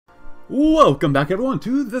Welcome back, everyone,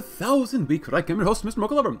 to the 1000 Week Reich. I'm your host, Mr.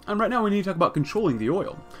 Mocha Lover, and right now we need to talk about controlling the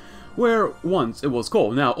oil. Where once it was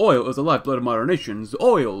coal, now oil is the lifeblood of modern nations.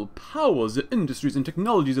 Oil powers the industries and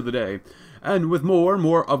technologies of the day, and with more and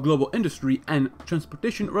more of global industry and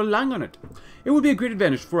transportation relying on it, it would be a great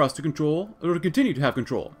advantage for us to control, or to continue to have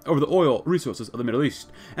control, over the oil resources of the Middle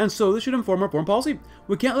East. And so this should inform our foreign policy.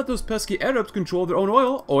 We can't let those pesky Arabs control their own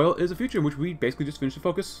oil. Oil is the future, in which we basically just finished the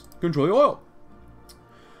focus, control the oil.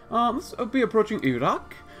 Let's be approaching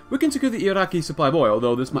Iraq. We can secure the Iraqi supply of oil,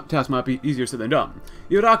 though this task might be easier said than done.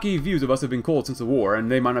 Iraqi views of us have been cold since the war,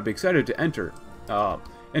 and they might not be excited to enter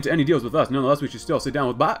into any deals with us. Nonetheless, we should still sit down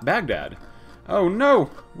with Baghdad. Oh no!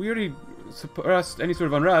 We already suppressed any sort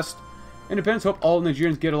of unrest. Independents hope all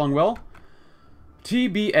Nigerians get along well.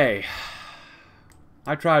 TBA.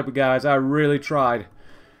 I tried, guys. I really tried.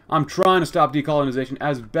 I'm trying to stop decolonization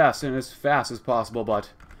as best and as fast as possible, but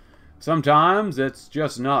sometimes it's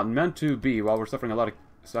just not meant to be while we're suffering a lot of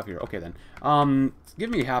stuff here. Okay, then. Give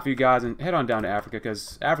me half of you guys and head on down to Africa,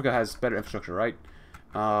 because Africa has better infrastructure, right?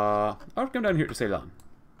 I'll come down here to Ceylon.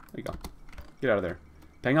 There you go. Get out of there.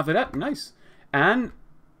 Paying off the debt. Nice. And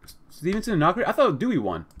Stevenson inaugurated. I thought Dewey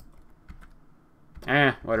won.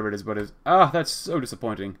 Whatever it is, but it is. That's so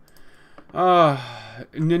disappointing.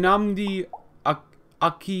 Nnamdi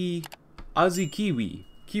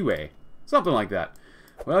Azikiwe. Something like that.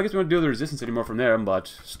 Well, I guess we don't deal with the resistance anymore from there,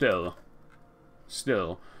 but still.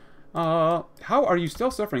 How are you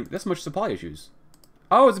still suffering this much supply issues?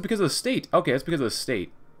 Oh, is it because of the state? Okay, it's because of the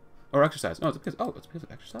state. Or exercise. No, it's because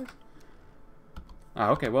of exercise?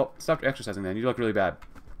 Okay, well, stop exercising then. You look really bad.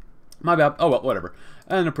 My bad. Oh, well, whatever.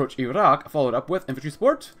 And approach Iraq, followed up with infantry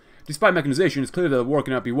support. Despite mechanization, it's clear that the war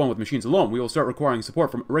cannot be won with machines alone. We will start requiring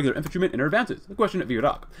support from regular infantrymen in our advances. The question of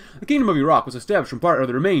Iraq. The Kingdom of Iraq was established from part of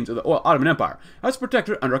the remains of the Ottoman Empire as a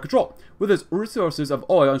protectorate under our control. With its resources of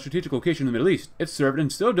oil and strategic location in the Middle East, it served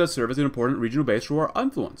and still does serve as an important regional base for our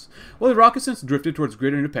influence. While Iraq has since drifted towards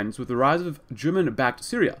greater independence with the rise of German-backed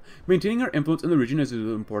Syria, maintaining our influence in the region is as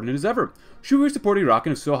important as ever. Should we support Iraq,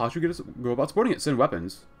 and if so, how should we go about supporting it? Send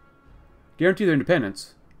weapons. Guarantee their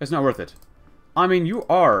independence. It's not worth it. I mean, you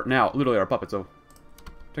are now literally our puppet, so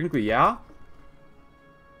technically, yeah.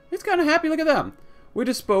 He's kind of happy. Look at them. We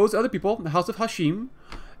dispose other people, the House of Hashim,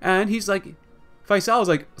 and he's like, Faisal is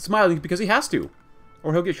like smiling because he has to,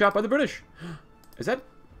 or he'll get shot by the British. Is that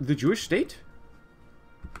the Jewish state?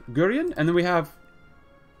 Gurion, and then we have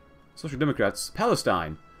Social Democrats,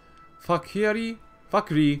 Palestine, Fakri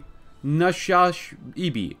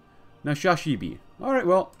Nashashibi. All right,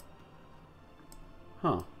 well.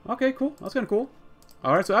 Huh. Okay, cool. That's kind of cool.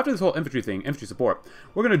 Alright, so after this whole infantry thing, infantry support,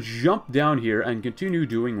 we're going to jump down here and continue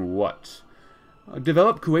doing what?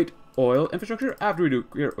 Develop Kuwait oil infrastructure after we do,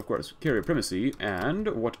 of course, carrier primacy. And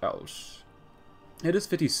what else? It is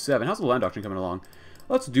 57. How's the land auction coming along?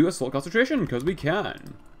 Let's do a soul concentration, because we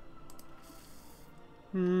can.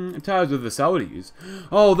 Ties with the Saudis.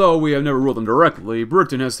 Although we have never ruled them directly,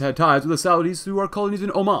 Britain has had ties with the Saudis through our colonies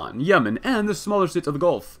in Oman, Yemen, and the smaller states of the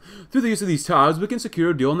Gulf. Through the use of these ties, we can secure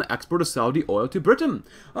a deal on the export of Saudi oil to Britain.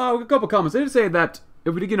 A couple comments. They did say that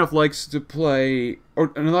if we did get enough likes to play,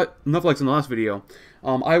 or enough likes in the last video,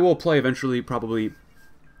 I will play eventually probably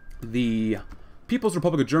the People's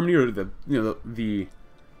Republic of Germany, or the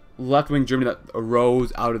left-wing Germany that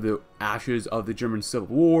arose out of the ashes of the German Civil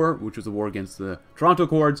War, which was a war against the Toronto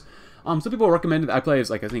Accords. Some people recommended that I play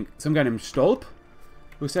as, like, I think, some guy named Stolp,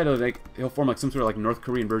 who said, like, he'll form, like, some sort of, like, North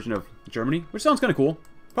Korean version of Germany, which sounds kind of cool.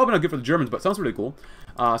 Probably not good for the Germans, but sounds really cool.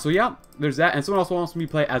 So, yeah, there's that. And someone also wants me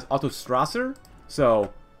to play as Otto Strasser,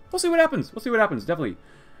 so we'll see what happens. Definitely.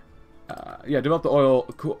 Yeah, develop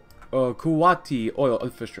the Kuwaiti oil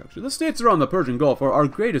infrastructure. The states around the Persian Gulf are our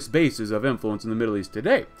greatest bases of influence in the Middle East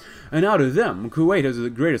today, and out of them, Kuwait has the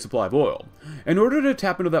greatest supply of oil. In order to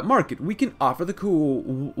tap into that market, we can offer the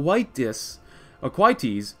Kuwaitis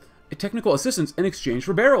technical assistance in exchange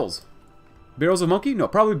for barrels. Barrels of monkey? No,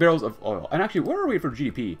 probably barrels of oil. And actually, where are we for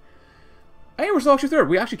GDP? Hey, we're still actually third.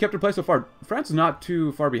 We actually kept our place so far. France is not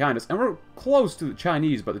too far behind us, and we're close to the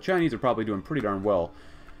Chinese, but the Chinese are probably doing pretty darn well.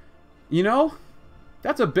 You know?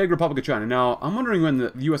 That's a big Republic of China. Now, I'm wondering when the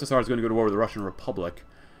USSR is going to go to war with the Russian Republic.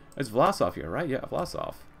 It's Vlasov here, right? Yeah,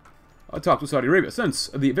 Vlasov. Talked with Saudi Arabia. Since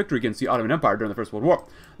the victory against the Ottoman Empire during the First World War,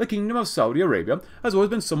 the Kingdom of Saudi Arabia has always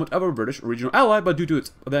been somewhat of a British regional ally, but due to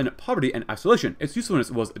its then poverty and isolation, its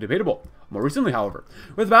usefulness was debatable. More recently, however,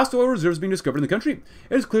 with vast oil reserves being discovered in the country,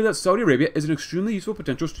 it is clear that Saudi Arabia is an extremely useful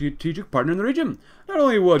potential strategic partner in the region. Not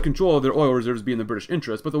only would control of their oil reserves be in the British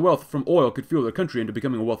interest, but the wealth from oil could fuel their country into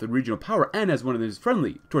becoming a wealthy regional power, and as one that is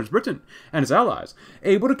friendly towards Britain and its allies,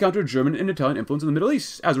 able to counter German and Italian influence in the Middle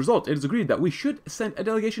East. As a result, it is agreed that we should send a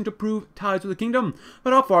delegation to prove improve ties with the kingdom.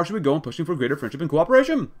 But how far should we go in pushing for greater friendship and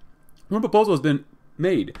cooperation? One proposal has been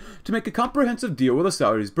made to make a comprehensive deal with the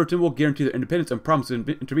Saudis. Britain will guarantee their independence and promise to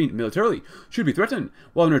intervene militarily should be threatened,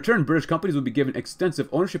 while in return British companies will be given extensive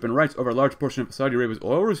ownership and rights over a large portion of Saudi Arabia's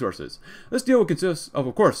oil resources. This deal will consist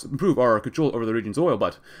of course, improve our control over the region's oil,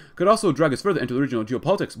 but could also drag us further into the regional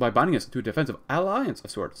geopolitics by binding us to a defensive alliance of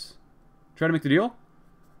sorts. Try to make the deal?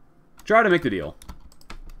 Try to make the deal.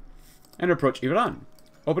 And approach Iran.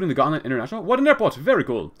 Opening the Gauntlet International? What an airport! Very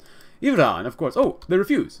cool. Iran, of course. Oh, they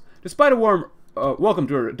refuse. Despite a warm welcome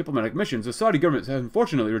to our diplomatic missions, the Saudi government has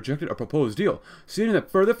unfortunately rejected a proposed deal, stating that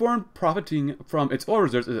further foreign profiting from its oil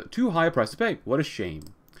reserves is at too high a price to pay. What a shame.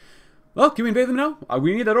 Well, can we invade them now?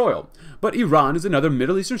 We need that oil. But Iran is another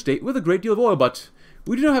Middle Eastern state with a great deal of oil, but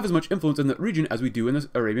we do not have as much influence in the region as we do in the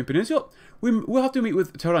Arabian Peninsula. We'll have to meet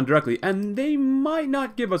with Tehran directly, and they might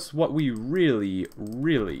not give us what we really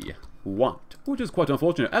want, which is quite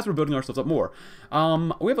unfortunate as we're building ourselves up more.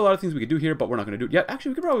 We have a lot of things we could do here, but we're not going to do it yet. Actually,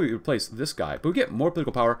 we could probably replace this guy, but we get more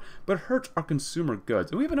political power, but it hurts our consumer goods.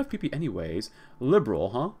 And we have enough PP anyways. Liberal,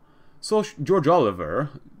 huh? So George Oliver,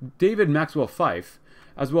 David Maxwell Fyfe,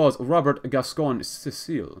 as well as Robert Gascon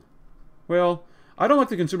Cecile. Well, I don't like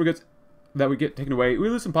the consumer goods that we get taken away. We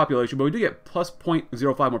lose some population, but we do get plus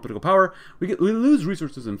 0.05 more political power. We lose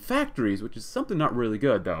resources in factories, which is something not really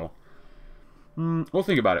good, though. We'll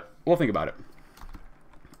think about it. We'll think about it.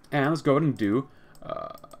 And let's go ahead and do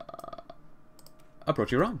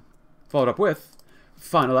approach Iran. Followed up with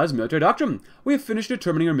finalize military doctrine. We have finished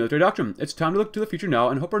determining our military doctrine. It's time to look to the future now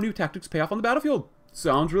and hope our new tactics pay off on the battlefield.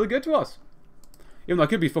 Sounds really good to us. Even though I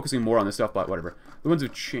could be focusing more on this stuff, but whatever. The winds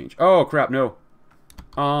have changed. Oh, crap, no.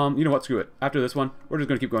 You know what, screw it. After this one, we're just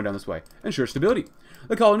going to keep going down this way. Ensure stability.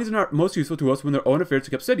 The colonies are not most useful to us when their own affairs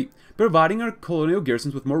are kept steady, providing our colonial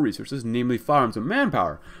garrisons with more resources, namely firearms and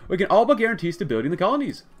manpower. We can all but guarantee stability in the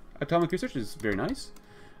colonies. Atomic research is very nice.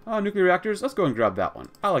 Nuclear reactors, let's go and grab that one.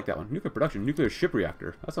 I like that one. Nuclear production, nuclear ship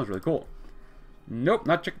reactor. That sounds really cool. Nope,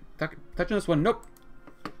 not touching this one. Nope.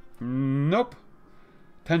 Nope.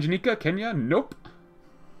 Tanganyika, Kenya, nope.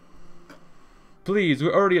 Please,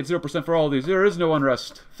 we're already at 0% for all these. There is no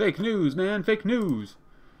unrest. Fake news, man. Fake news.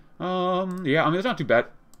 Yeah, I mean, it's not too bad.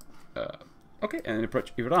 Okay, and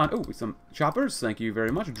approach Iran. Oh, some choppers. Thank you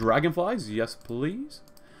very much. Dragonflies. Yes, please.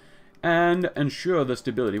 And ensure the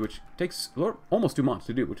stability, which takes almost 2 months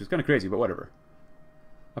to do, which is kind of crazy, but whatever.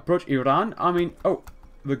 Approach Iran. I mean, oh,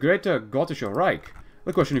 the great Gotische Reich.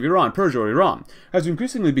 The question of Iran, Persia or Iran, has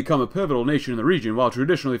increasingly become a pivotal nation in the region, while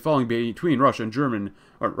traditionally falling between Russian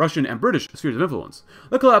and British spheres of influence.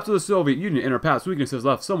 The collapse of the Soviet Union and our past weakness has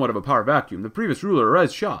left somewhat of a power vacuum. The previous ruler,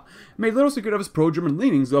 Reza Shah, made little secret of his pro-German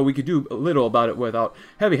leanings, though we could do little about it without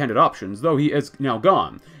heavy-handed options, though he is now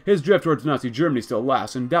gone. His drift towards Nazi Germany still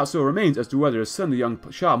lasts, and doubt still remains as to whether his son, the young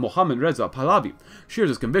Shah Mohammad Reza Pahlavi, shares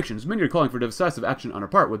his convictions. Many are calling for decisive action on our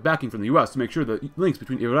part, with backing from the U.S. to make sure the links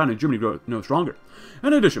between Iran and Germany grow no stronger.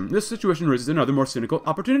 In addition, this situation raises another more cynical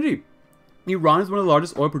opportunity. Iran is one of the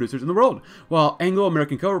largest oil producers in the world, while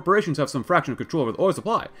Anglo-American corporations have some fraction of control over the oil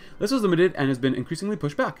supply. This is limited and has been increasingly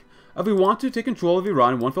pushed back. If we want to take control of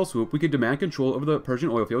Iran in one fell swoop, we could demand control over the Persian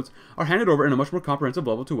oil fields, are handed over in a much more comprehensive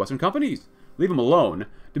level to Western companies. Leave them alone.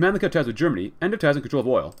 Demand the cut ties with Germany. End of ties and control of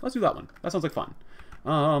oil. Let's do that one. That sounds like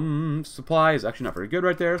fun. Supply is actually not very good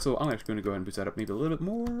right there, so I'm actually going to go ahead and boost that up maybe a little bit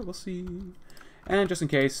more. We'll see. And just in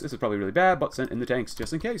case, this is probably really bad, but send in the tanks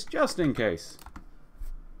just in case. Just in case.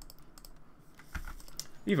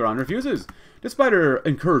 Iran refuses. Despite her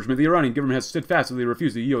encouragement, the Iranian government has steadfastly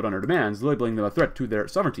refused to yield on her demands, labeling them a threat to their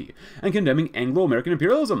sovereignty, and condemning Anglo-American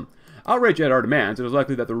imperialism. Outraged at our demands, it is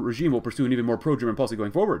likely that the regime will pursue an even more pro-German policy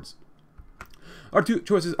going forwards. Our two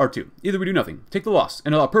choices are two. Either we do nothing, take the loss,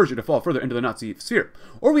 and allow Persia to fall further into the Nazi sphere,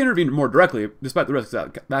 or we intervene more directly, despite the risks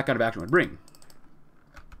that kind of action would bring.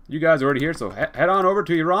 You guys are already here, so head on over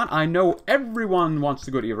to Iran. I know everyone wants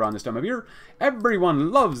to go to Iran this time of year.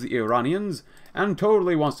 Everyone loves the Iranians and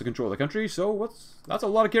totally wants to control the country, so that's a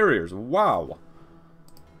lot of carriers. Wow.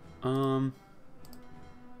 We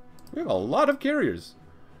have a lot of carriers.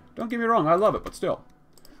 Don't get me wrong, I love it, but still.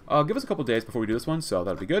 Give us a couple days before we do this one, so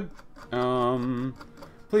that'll be good.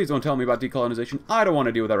 Please don't tell me about decolonization. I don't want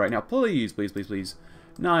to deal with that right now. Please, please, please, please.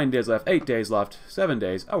 9 days left, 8 days left, 7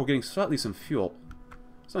 days. Oh, we're getting slightly some fuel.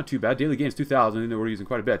 It's not too bad. Daily gain is 2,000, even though we're using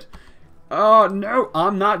quite a bit. No,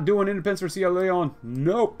 I'm not doing independence for Sierra Leone.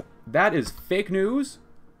 Nope. That is fake news.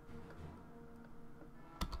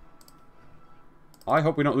 I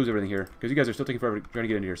hope we don't lose everything here, because you guys are still taking forever trying to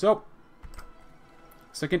get into here. So,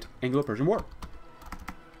 Second Anglo-Persian War.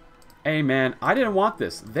 Hey, man, I didn't want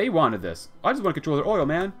this. They wanted this. I just want to control their oil,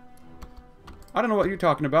 man. I don't know what you're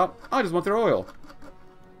talking about. I just want their oil.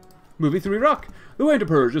 moving through Iraq. The way into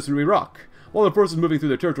Persia is through Iraq. While the forces moving through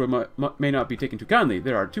their territory may not be taken too kindly,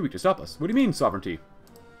 they are too weak to stop us. What do you mean, sovereignty?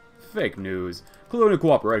 Fake news. Colonial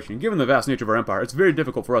cooperation. Given the vast nature of our empire, it's very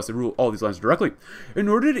difficult for us to rule all these lands directly. In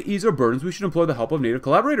order to ease our burdens, we should employ the help of native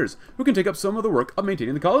collaborators, who can take up some of the work of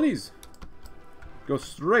maintaining the colonies. Go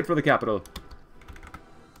straight for the capital.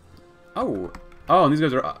 Oh, and these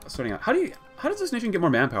guys are starting out. How does this nation get more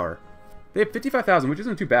manpower? They have 55,000, which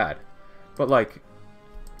isn't too bad. But, like,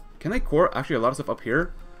 can they core actually a lot of stuff up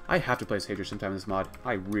here? I have to play as Hadrian sometime in this mod.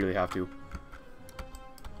 I really have to.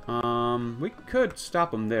 We could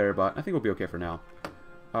stop them there, but I think we'll be okay for now.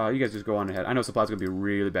 You guys just go on ahead. I know supply's going to be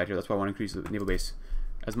really bad here. That's why I want to increase the naval base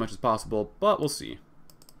as much as possible, but we'll see.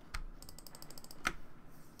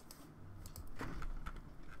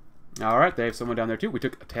 Alright, they have someone down there too. We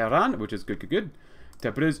took Tehran, which is good.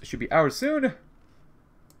 Tabriz should be ours soon.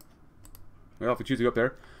 Well, if we choose to go up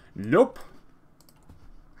there. Nope.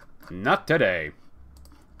 Not today.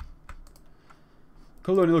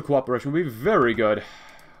 Colonial cooperation will be very good.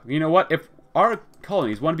 You know what? If our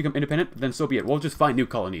colonies want to become independent, then so be it. We'll just find new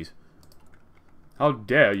colonies. How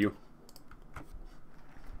dare you?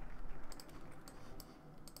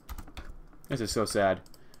 This is so sad.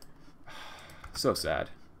 So sad.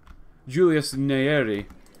 Julius Neyeri.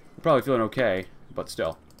 We're probably feeling okay, but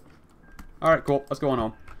still. Alright, cool. Let's go on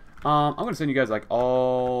home. I'm going to send you guys, like,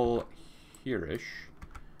 all here-ish.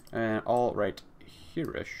 And all right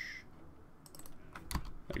here-ish.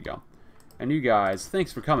 There you go. And you guys,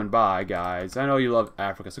 thanks for coming by, guys. I know you love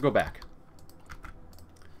Africa, so go back.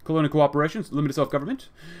 Colonial cooperation, limited self-government.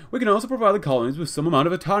 We can also provide the colonies with some amount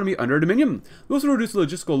of autonomy under dominion. Those will reduce the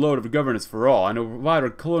logistical load of governance for all, and will provide our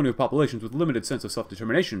colonial populations with limited sense of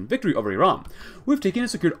self-determination. Victory over Iran. We've taken and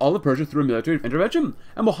secured all of Persia through a military intervention,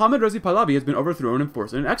 and Mohammad Reza Pahlavi has been overthrown and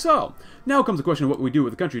forced into exile. Now comes the question of what we do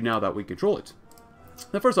with the country now that we control it.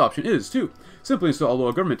 The first option is to simply install a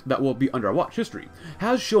loyal government that will be under our watch. History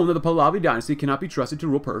has shown that the Pahlavi dynasty cannot be trusted to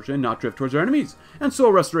rule Persia and not drift towards their enemies, and so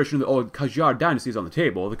a restoration of the old Qajar dynasty is on the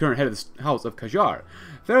table. The current head of the house of Qajar,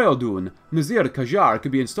 Feridun Mizir Qajar,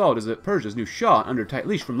 could be installed as Persia's new Shah under tight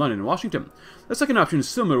leash from London and Washington. The second option is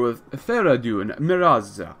similar, with Feridun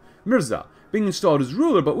Mirza being installed as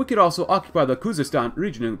ruler, but we could also occupy the Khuzestan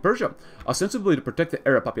region in Persia, ostensibly to protect the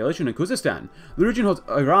Arab population in Khuzestan. The region holds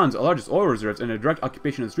Iran's largest oil reserves, and a direct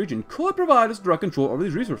occupation of this region could provide us direct control over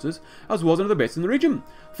these resources, as well as another base in the region.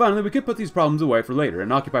 Finally, we could put these problems away for later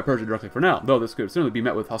and occupy Persia directly for now, though this could certainly be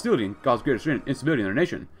met with hostility and cause greater instability in their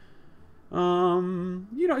nation.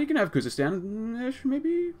 You know, you can have Khuzestan-ish,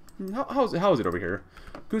 maybe? How is it over here?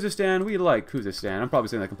 Khuzestan, we like Khuzestan. I'm probably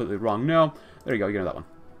saying that completely wrong. No. There you go, you get that one.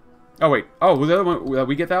 Oh, wait. Oh, was the other one...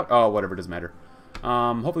 we get that? Oh, whatever. It doesn't matter.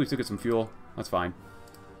 Hopefully we still get some fuel. That's fine.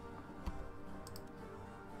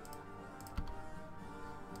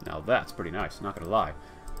 Now that's pretty nice. Not gonna lie.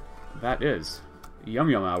 That is Yum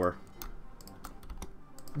Yum Hour.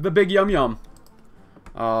 The big Yum Yum.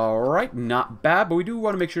 Alright. Not bad, but we do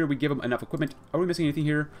want to make sure we give them enough equipment. Are we missing anything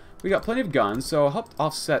here? We got plenty of guns, so help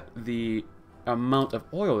offset the amount of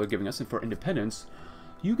oil they're giving us, and for independence,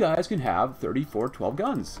 you guys can have 12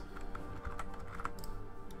 guns.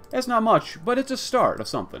 It's not much, but it's a start of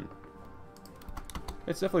something.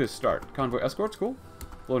 It's definitely a start. Convoy escorts, cool.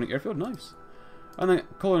 Floating airfield, nice. And then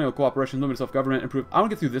colonial cooperation, limited self-government, improve. I want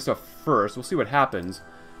to get through this stuff first. We'll see what happens.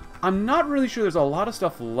 I'm not really sure there's a lot of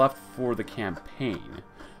stuff left for the campaign.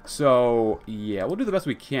 So, yeah, we'll do the best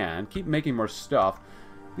we can. Keep making more stuff.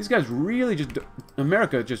 These guys really just...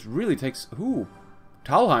 America just really takes... Ooh.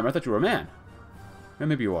 Talheim, I thought you were a man. Yeah,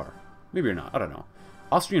 maybe you are. Maybe you're not. I don't know.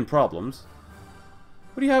 Austrian problems.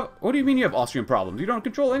 What do you have? What do you mean you have Austrian problems? You don't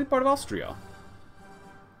control any part of Austria.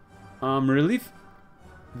 Relief?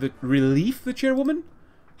 The chairwoman?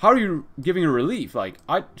 How are you giving her relief? Like,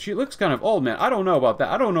 she looks kind of old, man. I don't know about that.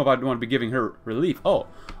 I don't know if I'd want to be giving her relief. Oh,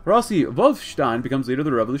 Rossi Wolfstein becomes leader of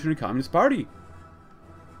the Revolutionary Communist Party.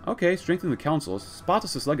 Okay, strengthen the council.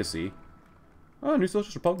 Spartacus legacy. Oh, New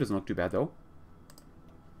Socialist Republic doesn't look too bad, though.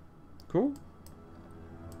 Cool.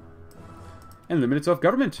 And limited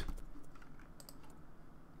self-government.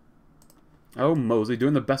 Oh, Mosley,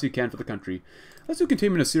 doing the best you can for the country. Let's do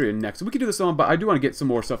containment of Syria next. We can do this on, but I do want to get some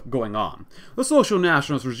more stuff going on. The social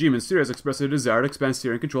nationalist regime in Syria has expressed a desire to expand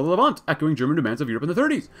Syria and control the Levant, echoing German demands of Europe in the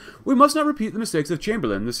 30s. We must not repeat the mistakes of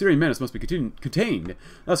Chamberlain. The Syrian menace must be contained.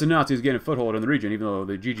 Thus, the Nazis gain a foothold in the region, even though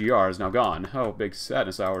the GGR is now gone. Oh, big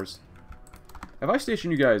sadness hours. If I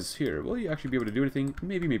station you guys here, will you actually be able to do anything?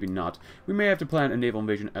 Maybe, maybe not. We may have to plan a naval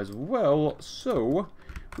invasion as well, so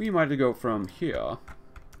we might have to go from here,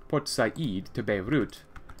 Port Said to Beirut,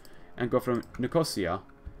 and go from Nicosia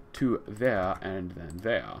to there and then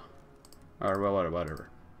there. Or, well, whatever.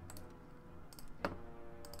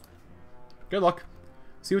 Good luck.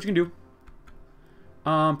 See what you can do.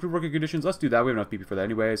 Improve working conditions. Let's do that. We have enough PP for that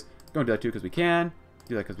anyways. Go and do that too because we can.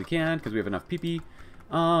 Do that because we can, because we have enough PP.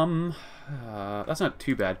 That's not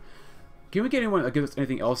too bad. Can we get anyone that gives us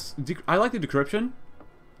anything else? I like the decryption.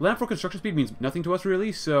 Landfall construction speed means nothing to us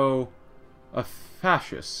really, so a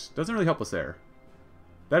fascist doesn't really help us there.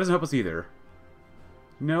 That doesn't help us either.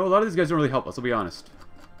 No, a lot of these guys don't really help us, I'll be honest.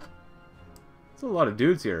 There's a lot of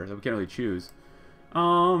dudes here that we can't really choose.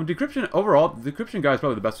 Decryption, overall, the decryption guy is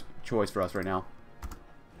probably the best choice for us right now.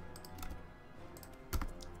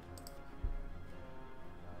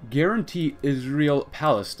 Guarantee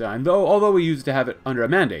Israel-Palestine, although we used to have it under a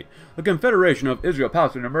mandate. The Confederation of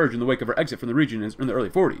Israel-Palestine emerged in the wake of our exit from the region in the early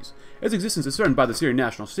 40s. Its existence is threatened by the Syrian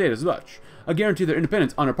national state as such. A guarantee of their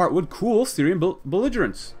independence on our part would cool Syrian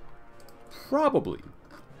belligerence. Probably.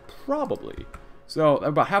 So,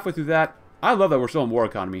 about halfway through that, I love that we're still in war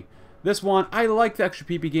economy. This one, I like the extra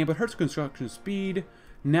PP game, but hurts construction speed.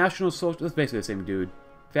 National Social, that's basically the same dude.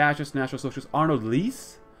 Fascist, National Socialist, Arnold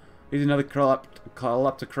Lees? He's another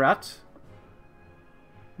kleptocrat.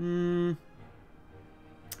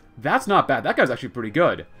 That's not bad. That guy's actually pretty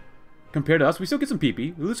good. Compared to us, we still get some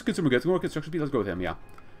PP. We lose consumer goods, more construction speed. Let's go with him, yeah.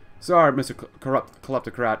 Sorry, Mr. Corrupt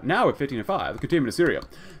kleptocrat. Now at 15 and 5, the containment of Syria.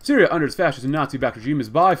 Syria, under its fascist and Nazi-backed regime, is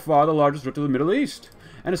by far the largest threat to the Middle East.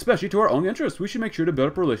 And especially to our own interests. We should make sure to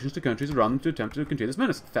build up relations to countries around them to attempt to contain this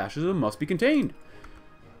menace. Fascism must be contained.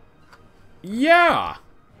 Yeah!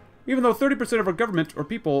 Even though 30% of our government or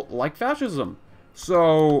people like fascism.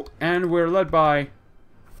 So, and we're led by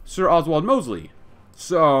Sir Oswald Mosley.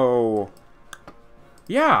 So,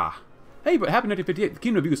 yeah. Hey, but happy 1958, the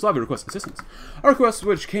Kingdom of Yugoslavia requests assistance. Our request,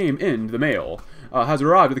 which came in the mail, has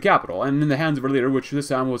arrived at the capital, and in the hands of our leader, which this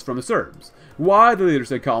time was from the Serbs. Why, the leader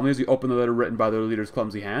said calmly as he opened the letter written by their leader's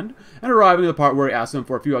clumsy hand, and arriving at the part where he asked them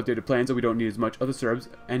for a few outdated planes that we don't need as much of the Serbs,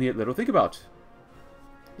 and yet little think about.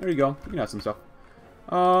 There you go. You can add some stuff.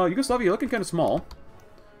 Yugoslavia looking kind of small.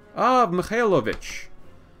 Mikhailovich.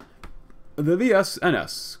 The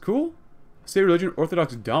VSNS. Cool. State religion,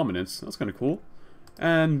 Orthodox dominance. That's kind of cool.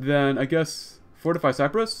 And then, I guess, fortify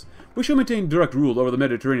Cyprus. We shall maintain direct rule over the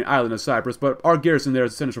Mediterranean island of Cyprus, but our garrison there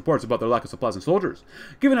sends reports about their lack of supplies and soldiers.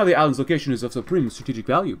 Given how the island's location is of supreme strategic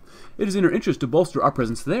value, it is in our interest to bolster our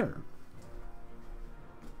presence there.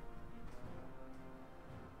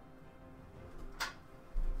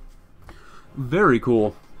 Very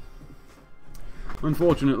cool.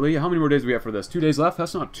 Unfortunately, how many more days do we have for this? 2 days left?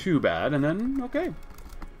 That's not too bad. And then, okay.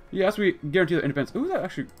 Yes, we guarantee the independence. Ooh, that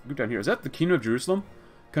actually good down here. Is that the Kingdom of Jerusalem?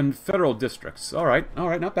 Confederal districts. Alright,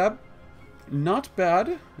 not bad. Not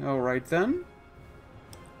bad. Alright then.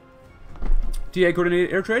 TA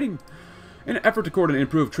coordinated air trading. In an effort to coordinate and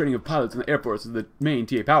improve training of pilots in the Air Force of the main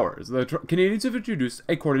TA powers, the Canadians have introduced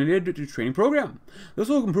a coordinated training program. This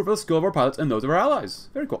will improve the skill of our pilots and those of our allies.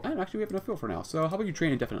 Very cool. And actually, we have enough fuel for now. So, how about you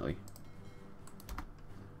train indefinitely?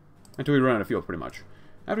 Until we run out of fuel, pretty much.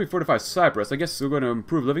 After we fortify Cyprus, I guess we're going to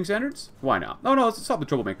improve living standards? Why not? Oh no, let's stop the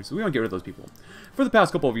troublemakers. We want to get rid of those people. For the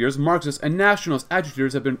past couple of years, Marxists and nationalist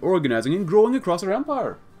agitators have been organizing and growing across our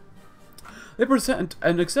empire. They present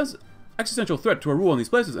an existential threat to our rule in these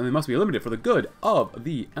places, and they must be eliminated for the good of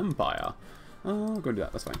the empire. Go and do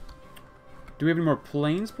that. That's fine. Do we have any more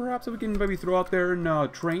planes, perhaps, that we can maybe throw out there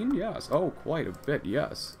and train? Yes. Oh, quite a bit,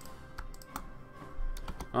 yes.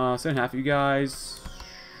 Send half of you guys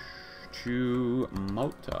to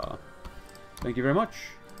Malta. Thank you very much.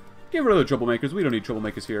 Get rid of the troublemakers. We don't need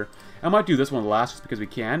troublemakers here. I might do this one last just because we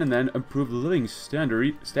can, and then improve living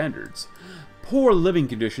standards. Poor living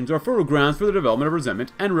conditions are fertile grounds for the development of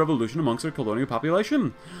resentment and revolution amongst our colonial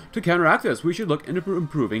population. To counteract this, we should look into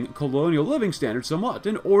improving colonial living standards somewhat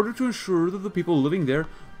in order to ensure that the people living there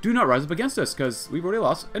do not rise up against us, because we've already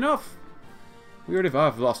lost enough. We already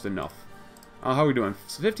have lost enough. How are we doing?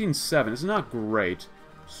 15-7. It's not great.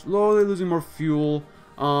 Slowly losing more fuel.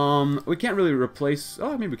 We can't really replace...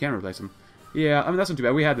 Oh, maybe we can replace him. Yeah, I mean, that's not too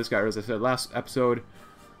bad. We had this guy, as I said, last episode.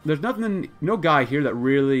 There's nothing... No guy here that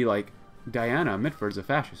really, like... Diana Mitford's a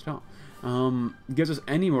fascist, huh? Gives us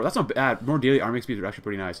any more... That's not bad. More daily arming speeds are actually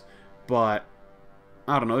pretty nice. But...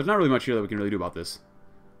 I don't know. There's not really much here that we can really do about this.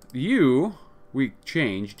 You... We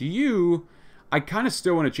changed. You... I kind of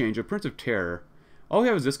still want to change. A Prince of Terror. All we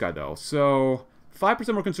have is this guy, though. So...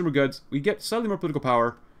 5% more consumer goods. We get slightly more political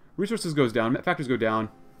power. Resources goes down. Met factors go down.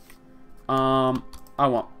 I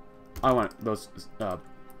want those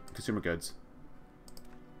consumer goods.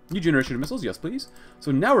 New generation of missiles, yes please.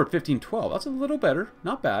 So now we're at 15-12. That's a little better.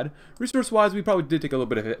 Not bad. Resource-wise, we probably did take a little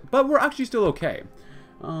bit of it, but we're actually still okay.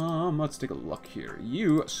 Let's take a look here.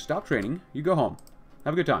 You stop training. You go home.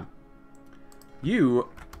 Have a good time. You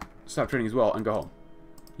stop training as well and go home.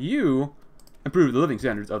 You improve the living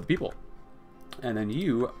standards of the people. And then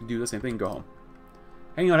you do the same thing and go home.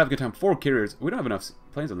 Hang out, have a good time. 4 carriers. We don't have enough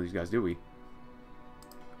planes on these guys, do we?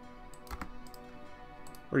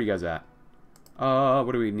 Where are you guys at?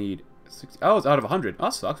 What do we need? 60. Oh, it's out of 100. Oh,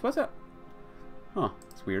 that sucks. What's that? Huh,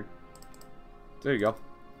 that's weird. There you go.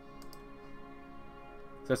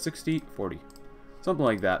 Is that 60? 40. Something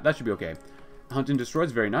like that. That should be okay. Hunt and destroy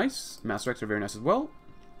is very nice. Mass strikes are very nice as well.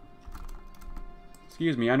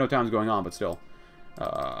 Excuse me, I know time's going on, but still.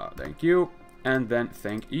 Thank you. And then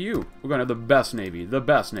thank you. We're going to have the best Navy. The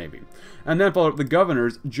best Navy. And then follow up the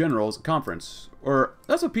Governors General's Conference. Or,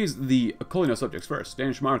 let's appease the colonial subjects first.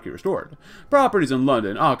 Danish monarchy restored. Properties in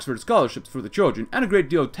London, Oxford, scholarships for the children, and a great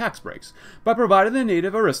deal of tax breaks. By providing the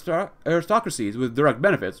native aristocracies with direct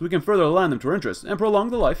benefits, we can further align them to our interests and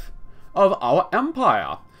prolong the life of our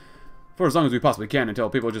empire. For as long as we possibly can,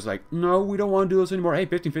 until people are just like, no, we don't want to do this anymore. Hey,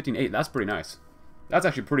 15, 15, 8. That's pretty nice. That's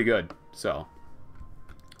actually pretty good. So,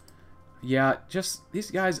 yeah, just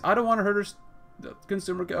these guys, I don't want to hurt our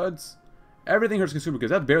consumer goods. Everything hurts consumer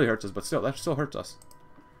goods. That barely hurts us, but still, that still hurts us.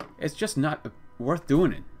 It's just not worth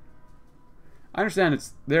doing it. I understand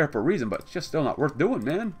it's there for a reason, but it's just still not worth doing,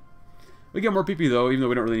 man. We get more PP, though, even though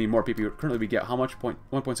we don't really need more PP. Currently, we get how much?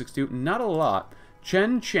 1.62? Not a lot.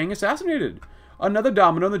 Chen Cheng assassinated. Another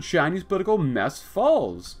domino in the Chinese political mess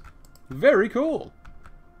falls. Very cool.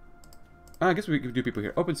 I guess we could do people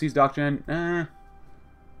here. Open Seas Doctrine.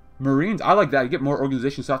 Marines. I like that. You get more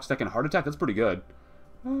organization, soft stack, and heart attack. That's pretty good.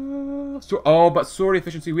 But sortie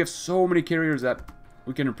efficiency. We have so many carriers that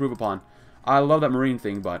we can improve upon. I love that Marine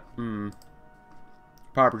thing, but...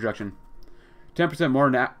 Power projection. 10% more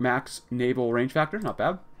max naval range factor. Not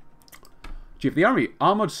bad. Chief of the Army.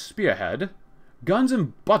 Armored Spearhead. Guns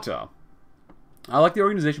and Butter. I like the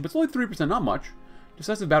organization, but it's only 3%. Not much.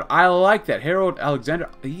 Decisive battle. I like that. Harold Alexander.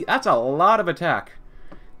 That's a lot of attack.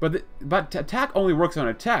 But attack only works on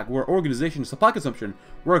attack, where organization supply consumption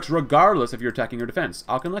works regardless if you're attacking or defense.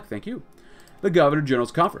 Alkenlek, thank you. The Governor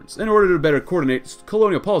General's Conference. In order to better coordinate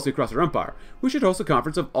colonial policy across our empire, we should host a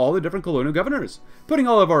conference of all the different colonial governors. Putting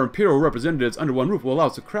all of our imperial representatives under one roof will allow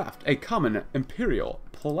us to craft a common imperial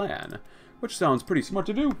plan, which sounds pretty smart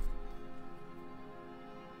to do.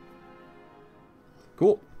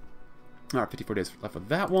 Cool. Alright, 54 days left of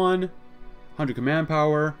that one. 100 command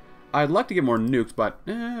power. I'd like to get more nukes, but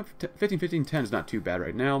 15, 15, 10 is not too bad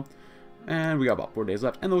right now. And we got about 4 days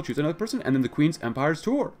left. And then we'll choose another person, and then the Queen's Empire's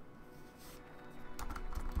Tour.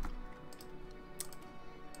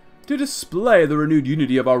 To display the renewed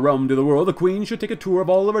unity of our realm to the world, the Queen should take a tour of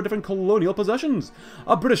all of our different colonial possessions.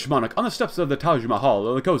 A British monarch on the steps of the Taj Mahal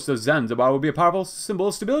or the coast of Zanzibar will be a powerful symbol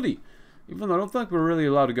of stability. Even though I don't think we're really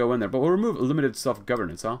allowed to go in there. But we'll remove limited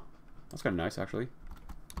self-governance, huh? That's kind of nice, actually.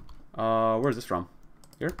 Where's this from?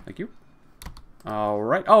 Here, thank you.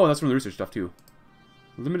 Alright. Oh, that's from the research stuff, too.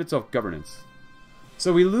 Limited self-governance.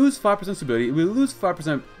 So we lose 5% stability, we lose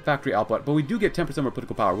 5% factory output, but we do get 10% more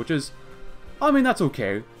political power, which is... I mean, that's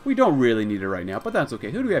okay. We don't really need it right now, but that's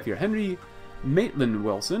okay. Who do we have here? Henry Maitland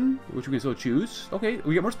Wilson, which we can still choose. Okay,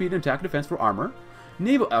 we get more speed and attack and defense for armor.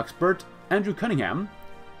 Naval expert, Andrew Cunningham.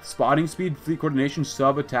 Spotting speed, fleet coordination,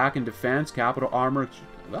 sub, attack, and defense, capital, armor.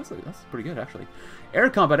 That's pretty good, actually.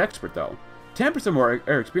 Air combat expert, though. 10% more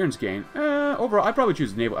air experience gain. Overall, I'd probably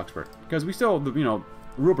choose naval expert. Because we still, you know,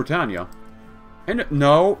 rule Britannia. And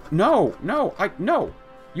no.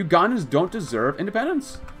 Ugandans don't deserve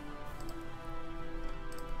independence.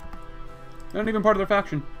 They're not even part of their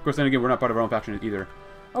faction. Of course, then again, we're not part of our own faction either.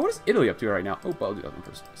 Oh, what is Italy up to right now? Oh, I'll do that one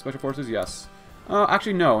first. Special forces, yes.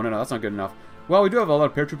 Actually, no, that's not good enough. Well, we do have a lot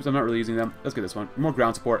of paratroopers. I'm not really using them. Let's get this one. More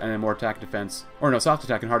ground support and then more attack defense. Or no, soft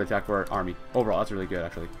attack and hard attack for our army. Overall, that's really good,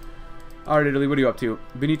 actually. Alright, Italy, what are you up to?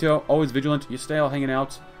 Benito, always vigilant. You stay all hanging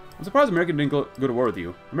out. I'm surprised America didn't go to war with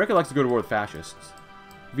you. America likes to go to war with fascists.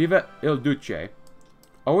 Viva il Duce.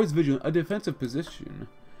 Always vigilant. A defensive position.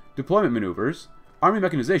 Deployment maneuvers. Army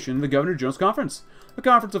mechanization. The Governor General's Conference. The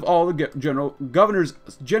conference of all the Governors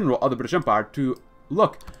General of the British Empire to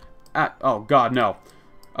look at... Oh, God, no.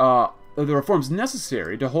 The reforms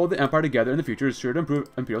necessary to hold the empire together in the future is sure to improve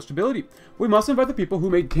imperial stability. We must invite the people who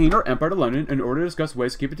maintain our empire to London in order to discuss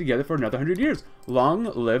ways to keep it together for another 100 years. Long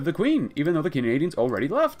live the Queen, even though the Canadians already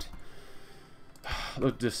left.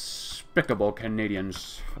 Those despicable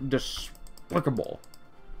Canadians. Despicable.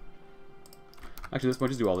 Actually, let's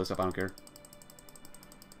just do all this stuff. I don't care.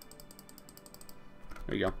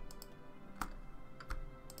 There you go.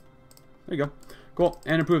 There you go. Cool.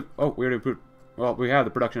 And improve. Oh, we already improved. Well, we have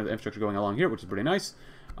the production of the infrastructure going along here, which is pretty nice.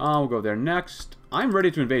 We'll go there next. I'm ready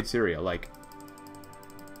to invade Syria. Like,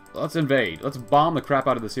 let's invade. Let's bomb the crap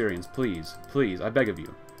out of the Syrians, please. Please, I beg of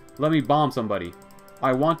you. Let me bomb somebody.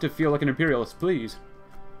 I want to feel like an imperialist, please.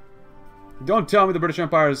 Don't tell me the British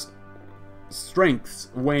Empire's strength's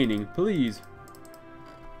waning, please.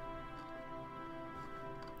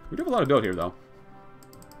 We do have a lot of build here, though.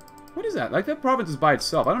 What is that? Like, that province is by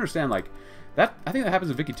itself. I don't understand, like, that... I think that happens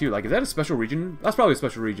in Vicky, too. Like, is that a special region? That's probably a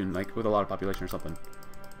special region, like, with a lot of population or something.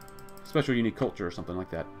 Special unique culture or something like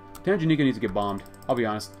that. Tanganyika needs to get bombed. I'll be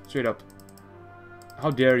honest. Straight up. How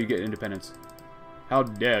dare you get independence? How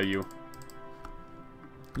dare you?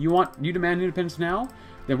 You demand independence now?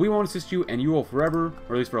 Then we won't assist you, and you will forever,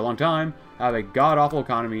 or at least for a long time, have a god-awful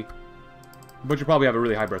economy. But you'll probably have a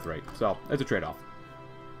really high birth rate. So, it's a trade-off.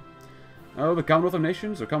 Oh, the Commonwealth of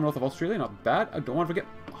Nations, or Commonwealth of Australia, not bad. I don't want to forget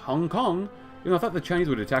Hong Kong. Even though I thought the Chinese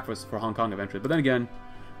would attack us for Hong Kong eventually. But then again,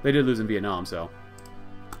 they did lose in Vietnam, so...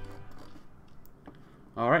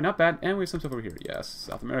 Alright, not bad. And we have some stuff over here. Yes,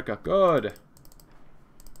 South America. Good.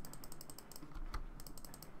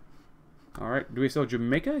 Alright, do we sell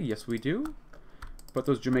Jamaica? Yes, we do. Put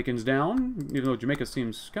those Jamaicans down, even though Jamaica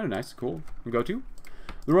seems kind of nice. Cool. We'll go to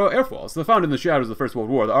the Royal Air Force. The founded in the shadows of the First World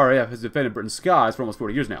War, the RAF has defended Britain's skies for almost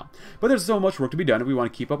 40 years now. But there's so much work to be done if we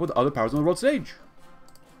want to keep up with other powers on the world stage.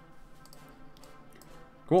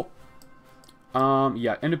 Cool.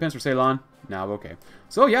 Yeah, independence for Ceylon. Now, okay.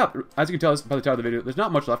 So, yeah, as you can tell by the title of the video, there's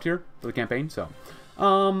not much left here for the campaign, so...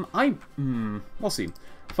 we'll see.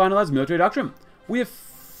 Finalized military doctrine. We have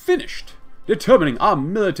finished determining our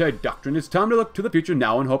military doctrine. It's time to look to the future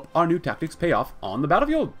now and hope our new tactics pay off on the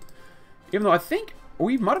battlefield. Even though I think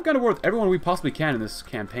we might have gone to war with everyone we possibly can in this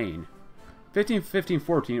campaign. 15, 15,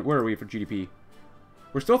 14. Where are we for GDP?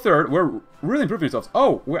 We're still third. We're really improving ourselves.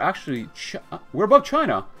 Oh, we're actually... we're above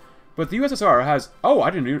China. But the USSR has... Oh, I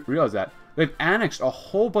didn't realize that. They've annexed a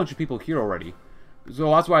whole bunch of people here already. So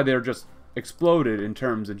that's why they're just exploded in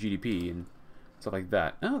terms of GDP and stuff like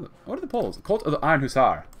that. Oh, what are the polls? The Cult of the Iron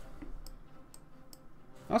Hussar.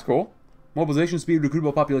 That's cool. Mobilization speed,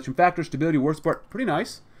 recruitable population factor, stability, war support. Pretty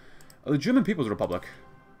nice. The German People's Republic.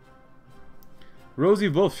 Rosie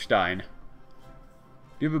Wolfstein. Do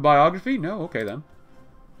you have a biography? No? Okay, then.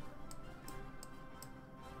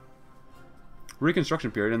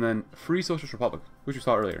 Reconstruction period, and then Free Socialist Republic, which we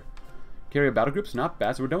saw earlier. Carrier battle groups, not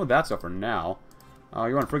bad. So we're done with that stuff for now.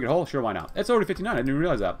 You want a frigate hull? Sure, why not? It's already 59. I didn't even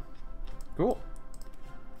realize that. Cool.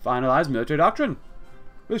 Finalized military doctrine.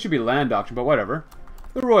 Really should be land doctrine, but whatever.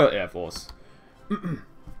 The Royal Air Force.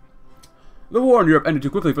 The war in Europe ended too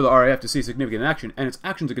quickly for the RAF to see significant action, and its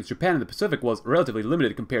actions against Japan in the Pacific was relatively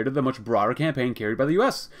limited compared to the much broader campaign carried by the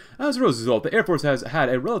US. As a result, the Air Force has had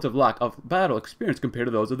a relative lack of battle experience compared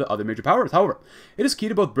to those of the other major powers. However, it is key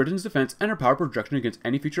to both Britain's defense and her power projection against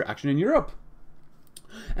any future action in Europe,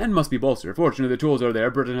 and must be bolstered. Fortunately, the tools are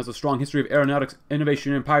there. Britain has a strong history of aeronautics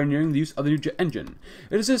innovation and pioneering the use of the new jet engine.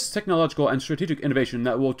 It is this technological and strategic innovation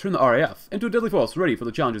that will turn the RAF into a deadly force ready for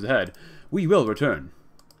the challenges ahead. We will return.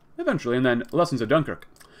 Eventually, and then lessons of Dunkirk.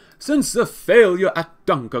 Since the failure at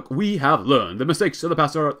Dunkirk, we have learned the mistakes of the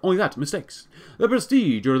past are only that, mistakes. The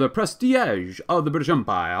prestige or the prestige of the British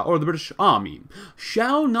Empire or the British Army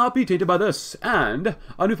shall not be tainted by this, and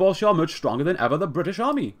a new force shall emerge stronger than ever, the British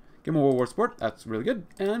Army. Get more war support, that's really good,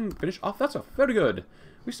 and finish off that stuff, very good.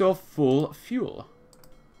 We still have full fuel.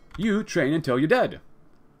 You train until you're dead.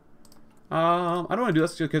 I don't want to do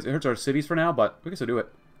this because it hurts our cities for now, but we can still do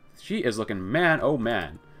it. She is looking, man, oh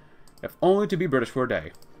man. If only to be British for a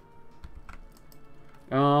day.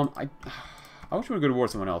 I wish we would go to war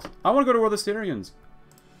with someone else. I want to go to war with the Syrians.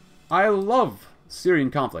 I love Syrian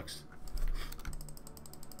conflicts.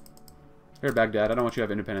 Here, Baghdad. I don't want you to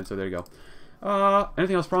have independence, so there you go.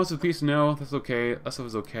 Anything else? Promise of peace? No. That's okay. That stuff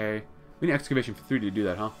is okay. We need excavation for 3 to do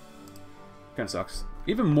that, huh? Kind of sucks.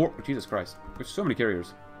 Even more... Oh, Jesus Christ. There's so many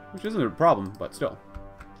carriers. Which isn't a problem, but still.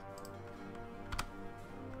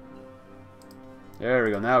 There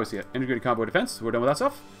we go. Now we see it. Integrated convoy defense. We're done with that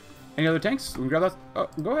stuff. Any other tanks? We can grab that. Oh,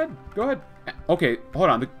 go ahead. Go ahead. Okay,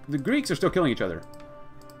 hold on. The Greeks are still killing each other.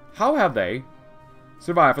 How have they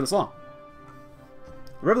survived for this long?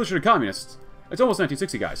 Revolutionary communists. It's almost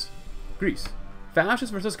 1960, guys. Greece.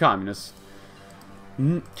 Fascists versus communists.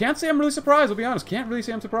 Can't say I'm really surprised, I'll be honest. Can't really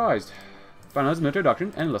say I'm surprised. Finalized military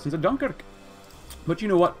doctrine and lessons at Dunkirk. But you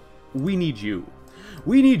know what? We need you.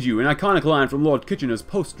 We need you, an iconic line from Lord Kitchener's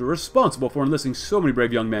poster responsible for enlisting so many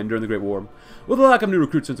brave young men during the Great War. With a lack of new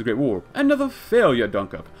recruits since the Great War, and another failure at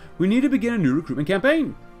Dunkirk, we need to begin a new recruitment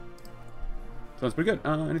campaign. Sounds pretty good.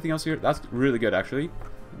 Anything else here? That's really good, actually.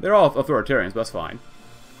 They're all authoritarians, but that's fine.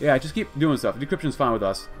 Yeah, just keep doing stuff. Decryption's fine with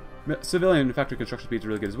us. Civilian factory construction speed's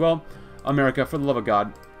really good as well. America, for the love of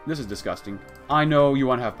God, this is disgusting. I know you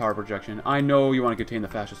want to have power projection. I know you want to contain the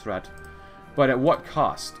fascist threat. But at what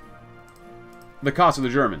cost? the cost of the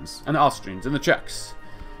Germans, and the Austrians, and the Czechs,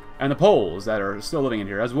 and the Poles that are still living in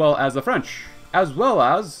here, as well as the French, as well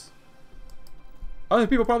as other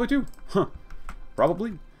people probably too. Huh.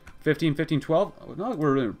 Probably. 15, 15, 12. Oh, not like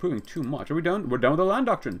we're really improving too much. Are we done? We're done with the land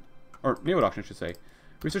doctrine. Or naval doctrine, I should say.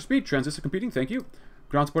 Research speed, transistor computing, thank you.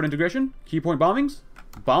 Ground support integration, key point bombings.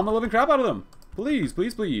 Bomb the living crap out of them. Please,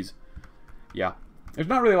 please, please. Yeah. There's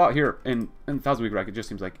not really a lot here in Thousand Week Reich. It just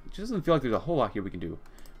seems like, it just doesn't feel like there's a whole lot here we can do.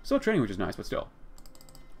 Still training, which is nice, but still.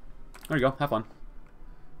 There you go, have fun.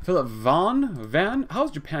 Philip Van,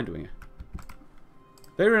 how's Japan doing?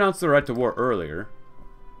 They renounced their right to war earlier.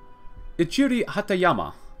 Ichiri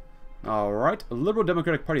Hatayama. Alright, a Liberal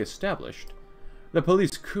Democratic Party established. The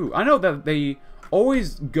police coup. I know that they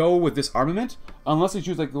always go with disarmament, unless they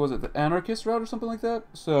choose, like, was it the anarchist route or something like that?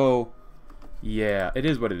 So, yeah, it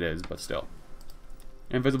is what it is, but still.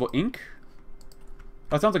 Invisible ink?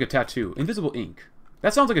 That sounds like a tattoo. Invisible ink.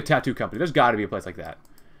 That sounds like a tattoo company. There's got to be a place like that.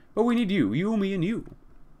 But we need you. You, me, and you.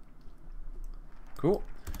 Cool.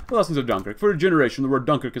 The lessons of Dunkirk. For a generation, the word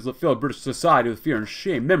Dunkirk has filled British society with fear and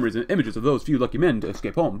shame, memories and images of those few lucky men to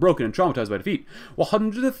escape home, broken and traumatized by defeat, while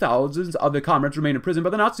hundreds of thousands of their comrades remain imprisoned by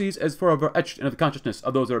the Nazis as forever etched into the consciousness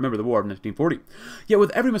of those that remember the war of 1940. Yet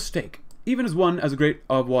with every mistake, even as one as great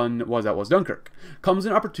of one was that was Dunkirk, comes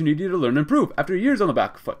an opportunity to learn and improve after years on the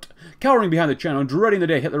back foot. Cowering behind the channel, dreading the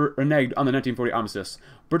day Hitler reneged on the 1940 armistice,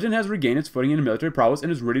 Britain has regained its footing in military prowess and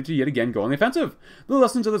is ready to yet again go on the offensive. The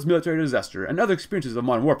lessons of this military disaster and other experiences of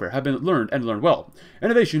modern warfare have been learned and learned well.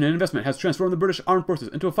 Innovation and investment has transformed the British armed forces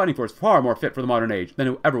into a fighting force far more fit for the modern age than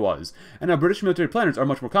it ever was, and now British military planners are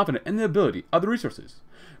much more confident in the ability of the resources.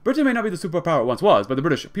 Britain may not be the superpower it once was, but the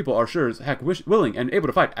British people are sure as heck willing and able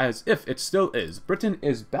to fight as if it still is. Britain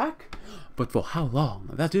is back, but for how long?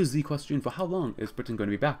 That is the question. For how long is Britain going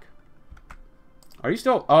to be back? Are you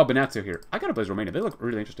still... Oh, Benazir here. I gotta play as Romania. They look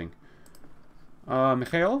really interesting.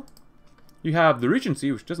 Mikhail? You have the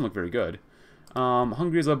Regency, which doesn't look very good.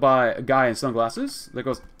 Hungary is led by a guy in sunglasses. There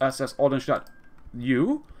goes SS Aldenstadt.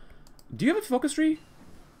 You? Do you have a focus tree?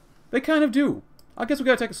 They kind of do. I guess we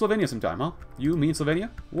gotta take Slovenia sometime, huh? You, me, and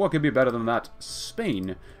Slovenia? What could be better than that?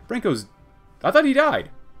 Spain. Franco's... I thought he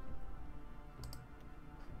died.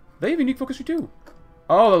 They have unique focus tree too.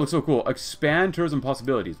 Oh, that looks so cool. Expand tourism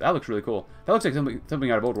possibilities. That looks really cool. That looks like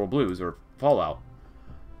something out of Old World Blues or Fallout.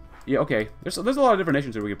 Yeah, okay. There's a lot of different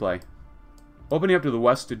nations here we could play. Opening up to the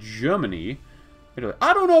west to Germany. Italy.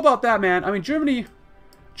 I don't know about that, man. I mean, Germany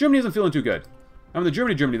isn't feeling too good. I mean, the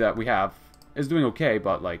Germany that we have is doing okay,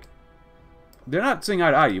 but, like, they're not saying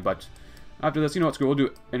eye to eye to you, but after this, you know what, screw, we'll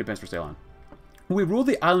do independence for Ceylon. We ruled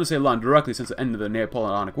the island of Ceylon directly since the end of the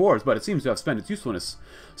Napoleonic Wars, but it seems to have spent its usefulness.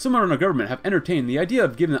 Some in our government have entertained the idea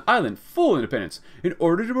of giving the island full independence in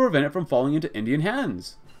order to prevent it from falling into Indian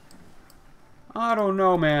hands. I don't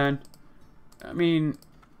know, man. I mean...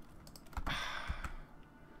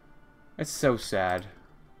 It's so sad.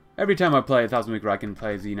 Every time I play 1000 Week Reich and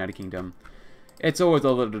play as the United Kingdom, it's always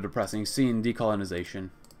a little depressing seeing decolonization.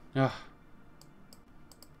 Ugh.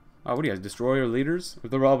 Oh, what do you guys, destroyer leaders?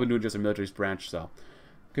 They're all been doing just a military branch, so.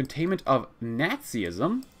 Containment of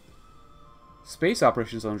Nazism. Space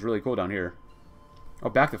operations sounds really cool down here. Oh,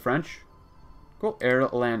 back the French. Cool.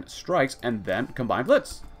 Air-land strikes, and then combined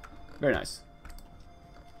blitz. Very nice.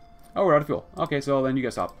 Oh, we're out of fuel. Okay, so then you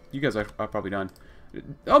guys stop. You guys are probably done.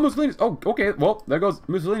 Oh, Mussolini. Oh, okay. Well, there goes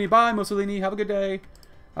Mussolini. Bye, Mussolini. Have a good day.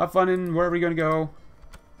 Have fun in wherever you're going to go.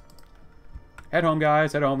 Head home,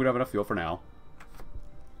 guys. Head home. We don't have enough fuel for now.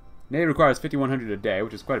 Navy requires 5,100 a day,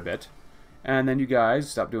 which is quite a bit. And then you guys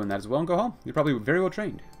stop doing that as well and go home. You're probably very well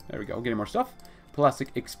trained. There we go. Getting more stuff. Plastic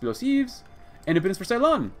explosives. Independence for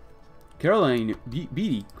Ceylon. Caroline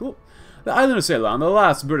Beatty. Cool. The island of Ceylon, the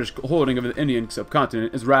last British holding of the Indian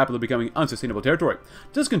subcontinent, is rapidly becoming unsustainable territory.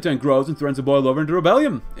 Discontent grows and threatens to boil over into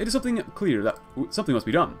rebellion. It is something clear that something must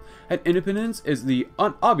be done. And independence is the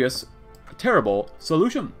unobvious, terrible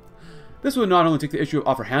solution. This would not only take the issue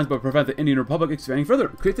off our hands, but prevent the Indian Republic expanding further.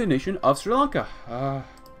 Create the nation of Sri Lanka.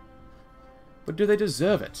 But do they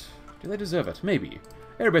deserve it? Do they deserve it? Maybe.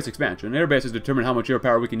 Airbase expansion. Airbases determine how much air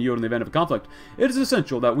power we can yield in the event of a conflict. It is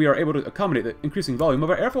essential that we are able to accommodate the increasing volume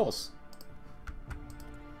of our air force.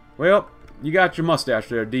 Well, you got your mustache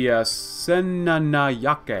there,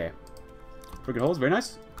 Senanayake. Friggin' holes, very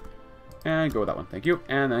nice. And go with that one, thank you.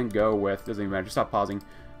 And then go with, doesn't even matter, just stop pausing.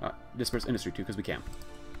 Disperse industry too, because we can.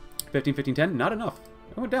 15, 15, 10, not enough.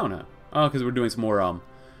 It went down, huh? Oh, because we're doing some more,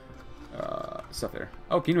 stuff there.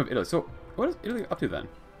 Oh, Kingdom of Italy. So, what is Italy up to then?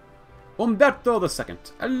 Umberto II.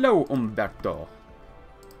 Hello, Umberto.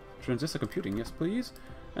 Transistor computing, yes, please.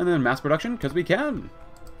 And then mass production, because we can.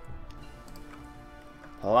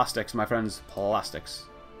 Plastics, my friends. Plastics.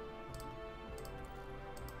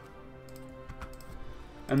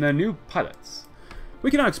 And then new pilots. We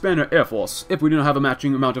cannot expand our Air Force if we do not have a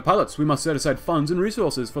matching amount of pilots. We must set aside funds and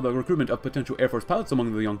resources for the recruitment of potential Air Force pilots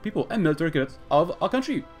among the young people and military cadets of our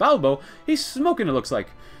country. Balbo, he's smoking it looks like.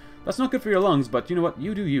 That's not good for your lungs, but you know what?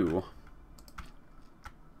 You do you.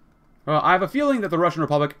 I have a feeling that the Russian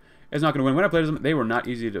Republic is not going to win. When I played them, they were not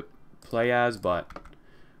easy to play as, but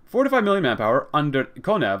 45 million manpower under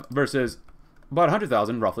Konev versus about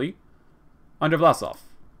 100,000, roughly, under Vlasov.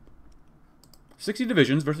 60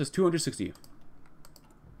 divisions versus 260.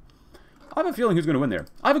 I have a feeling who's going to win there.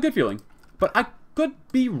 I have a good feeling, but I could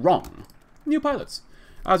be wrong. New pilots.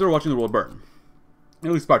 As we're watching the world burn.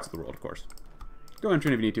 At least parts of the world, of course. Go ahead and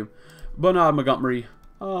train if you need to. Bernard Montgomery.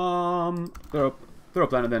 Throw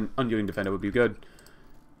plan and then unyielding defender would be good.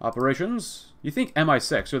 Operations. You think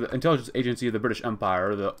MI6, or the intelligence agency of the British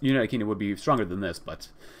Empire, or the United Kingdom would be stronger than this, but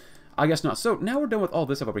I guess not. So now we're done with all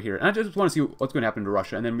this stuff over here. And I just want to see what's going to happen to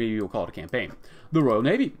Russia, and then maybe we'll call it a campaign. The Royal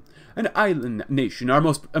Navy. An island nation, our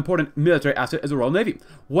most important military asset is the Royal Navy,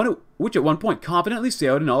 which at one point confidently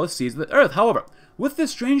sailed in all the seas of the earth. However, with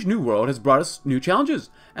this strange new world has brought us new challenges,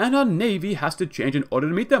 and our Navy has to change in order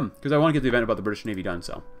to meet them. Because I want to get the event about the British Navy done,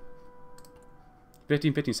 so.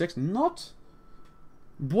 1556, not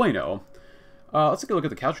bueno. Let's take a look at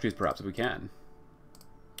the casualties, perhaps, if we can.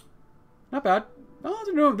 Not bad.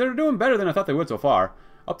 Oh, they're doing better than I thought they would so far.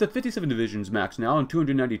 Up to 57 divisions max now, and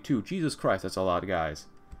 292. Jesus Christ, that's a lot of guys.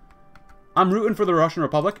 I'm rooting for the Russian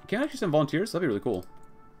Republic. Can I actually send volunteers? That'd be really cool.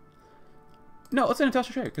 No, let's send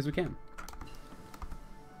Natasha Shea, because we can.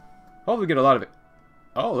 Hopefully we get a lot of it.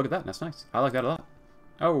 Oh, look at that. That's nice. I like that a lot.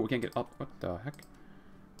 Oh, we can't get up. What the heck?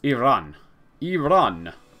 Iran.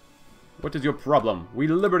 Iran. What is your problem? We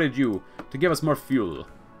liberated you to give us more fuel.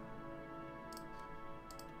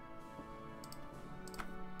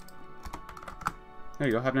 There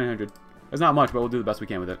you go. Have 900. It's not much, but we'll do the best we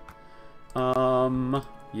can with it.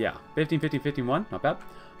 Yeah. 15, 15, 15, 1. Not bad.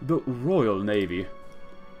 The Royal Navy.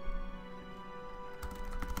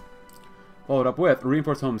 Followed up with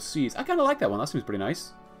reinforced home seas. I kind of like that one. That seems pretty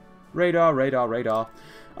nice. Radar, radar, radar.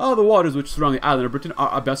 Oh, the waters which surround the island of Britain are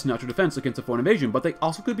our best natural defense against a foreign invasion, but they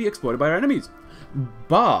also could be exploited by our enemies.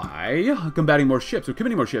 By combating more ships or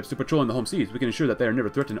committing more ships to patrol in the home seas, we can ensure that they are never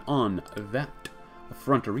threatened on that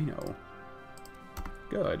fronterino.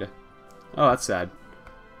 Good. Oh, that's sad.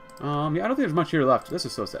 Yeah, I don't think there's much here left. This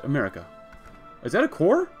is so sad. America. Is that a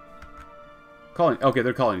core? Colony. Okay,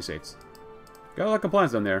 they're colony states. Got a lot of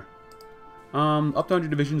compliance down there. Up to 100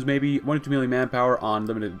 divisions, maybe 1 to 2 million manpower on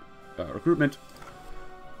limited recruitment.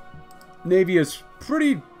 Navy is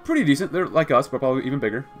pretty decent. They're like us, but probably even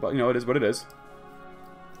bigger. But you know, it is what it is.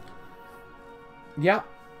 Yeah,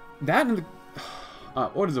 that and the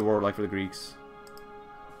what is the war like for the Greeks?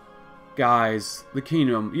 Guys, the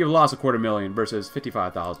kingdom, you've lost 250,000 versus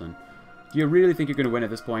 55,000. Do you really think you're going to win at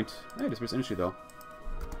this point? Hey, disperse industry though.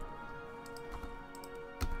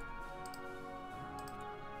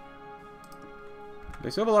 They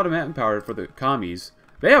still have a lot of manpower for the commies.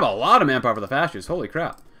 They have a lot of manpower for the fascists. Holy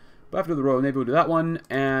crap. But after the Royal Navy, we'll do that one.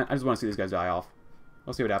 And I just want to see these guys die off.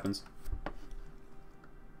 We'll see what happens.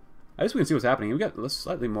 I guess we can see what's happening. We got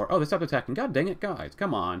slightly more. Oh, they stopped attacking. God dang it, guys.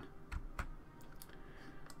 Come on.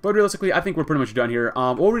 But realistically, I think we're pretty much done here.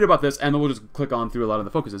 We'll read about this, and then we'll just click on through a lot of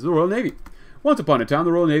the focuses. The Royal Navy. Once upon a time,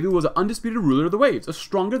 the Royal Navy was an undisputed ruler of the waves,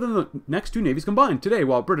 stronger than the next two navies combined. Today,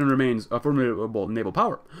 while Britain remains a formidable naval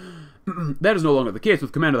power, that is no longer the case,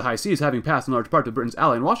 with command of the high seas having passed in large part to Britain's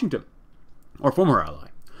ally in Washington, or former ally.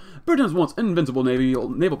 Britain's once invincible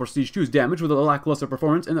naval prestige too is damaged with a lackluster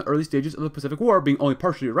performance in the early stages of the Pacific War, being only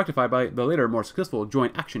partially rectified by the later, more successful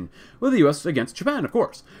joint action with the U.S. against Japan, of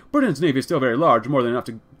course. Britain's navy is still very large, more than enough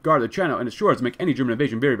to guard the channel and its shores to make any German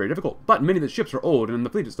invasion very, very difficult, but many of the ships are old, and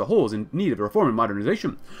the fleet as a whole is in need of reform and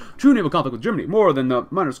modernization. True naval conflict with Germany, more than the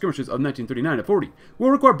minor skirmishes of 1939 and 40,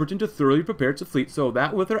 will require Britain to thoroughly prepare its fleet so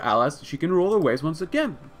that, with her allies, she can rule her waves once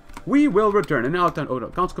again. We will return. And now it's on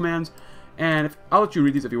council commands. And I'll let you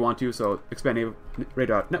read these if you want to, so expand naval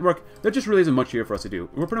radar network. There just really isn't much here for us to do.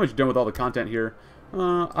 We're pretty much done with all the content here.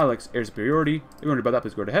 I like air superiority. If you want to about that,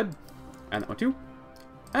 please go ahead. And that one too.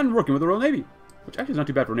 And working with the Royal Navy, which actually is not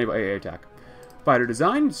too bad for a naval AA attack. Fighter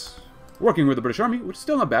designs. Working with the British Army, which is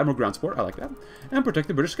still not bad. More ground support. I like that. And protect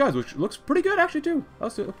the British skies, which looks pretty good actually too.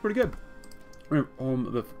 That looks pretty good.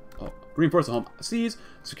 Reinforce the home seas.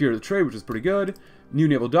 Secure the trade, which is pretty good. New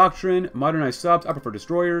naval doctrine. Modernize subs. I prefer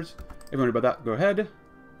destroyers. If you want about that, go ahead.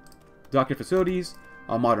 Dockyard facilities,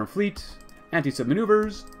 a modern fleet, anti-sub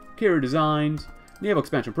maneuvers, carrier designs, naval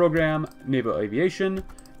expansion program, naval aviation,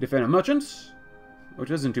 defend merchants,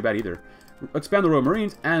 which isn't too bad either. Expand the Royal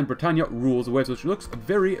Marines, and Britannia rules the waves, which looks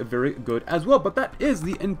very, very good as well. But that is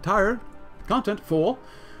the entire content for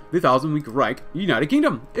the 1,000-week Reich United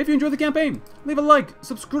Kingdom. If you enjoyed the campaign, leave a like,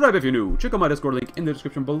 subscribe if you're new, check out my Discord link in the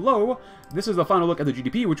description below. This is the final look at the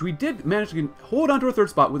GDP, which we did manage to hold on to a third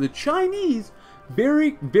spot with the Chinese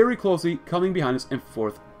very, very closely coming behind us in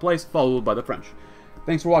 4th place, followed by the French.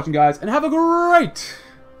 Thanks for watching, guys, and have a great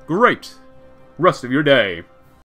rest of your day.